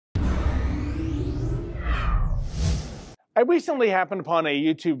I recently happened upon a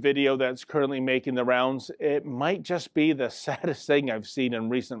YouTube video that's currently making the rounds. It might just be the saddest thing I've seen in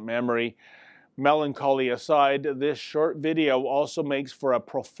recent memory. Melancholy aside, this short video also makes for a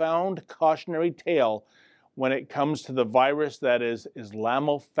profound cautionary tale when it comes to the virus that is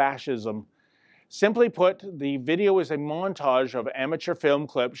Islamofascism. Simply put, the video is a montage of amateur film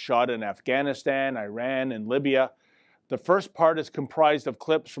clips shot in Afghanistan, Iran, and Libya. The first part is comprised of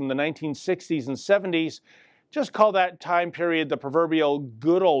clips from the 1960s and 70s. Just call that time period the proverbial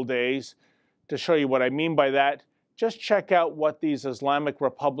good old days. To show you what I mean by that, just check out what these Islamic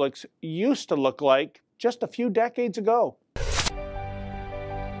republics used to look like just a few decades ago.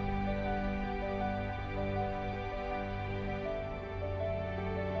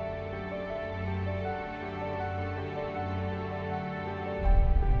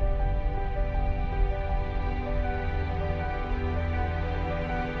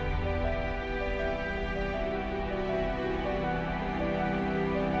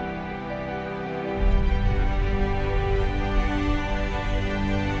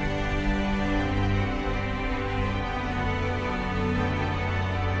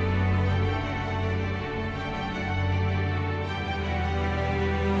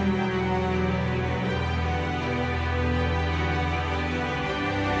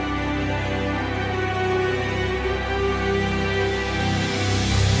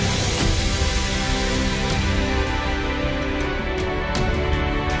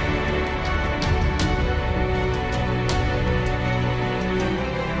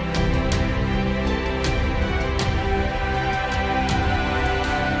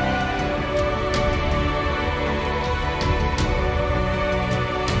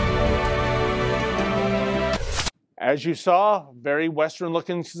 As you saw, very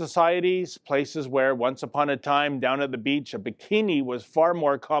Western-looking societies, places where once upon a time down at the beach a bikini was far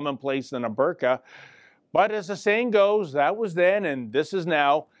more commonplace than a burqa. But as the saying goes, that was then and this is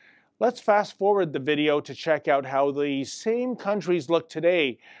now. Let's fast forward the video to check out how the same countries look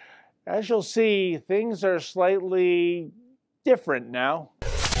today. As you'll see, things are slightly different now.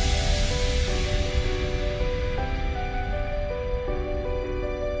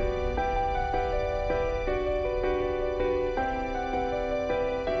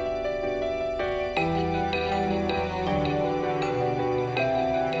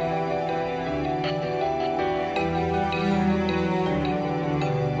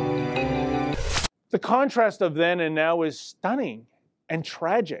 The contrast of then and now is stunning and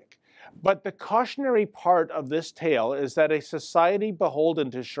tragic. But the cautionary part of this tale is that a society beholden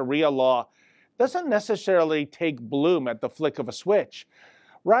to Sharia law doesn't necessarily take bloom at the flick of a switch.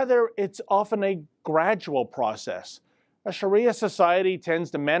 Rather, it's often a gradual process. A Sharia society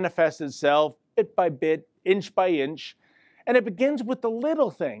tends to manifest itself bit by bit, inch by inch, and it begins with the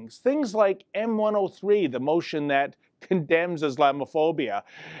little things. Things like M103, the motion that condemns Islamophobia.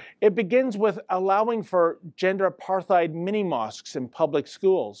 It begins with allowing for gender apartheid mini-mosques in public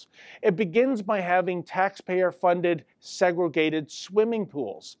schools. It begins by having taxpayer-funded segregated swimming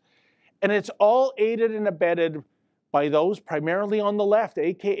pools. And it's all aided and abetted by those primarily on the left,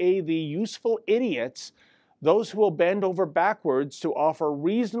 aka the useful idiots, those who will bend over backwards to offer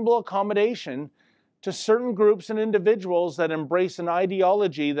reasonable accommodation to certain groups and individuals that embrace an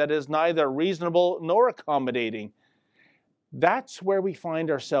ideology that is neither reasonable nor accommodating. That's where we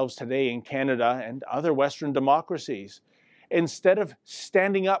find ourselves today in Canada and other Western democracies. Instead of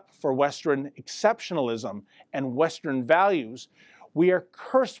standing up for Western exceptionalism and Western values, we are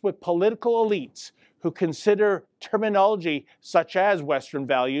cursed with political elites who consider terminology such as Western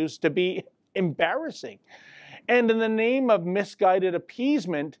values to be embarrassing. And in the name of misguided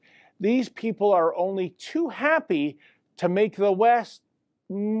appeasement, these people are only too happy to make the West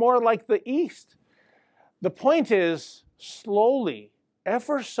more like the East. The point is, slowly,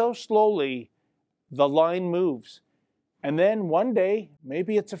 ever so slowly, the line moves. And then one day,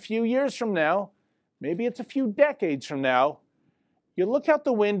 maybe it's a few years from now, maybe it's a few decades from now, you look out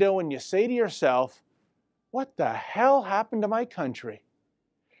the window and you say to yourself, what the hell happened to my country?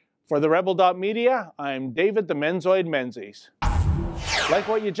 For the Rebel.media, I'm David the Menzoid Menzies. Like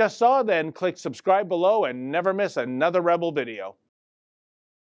what you just saw, then click subscribe below and never miss another Rebel video.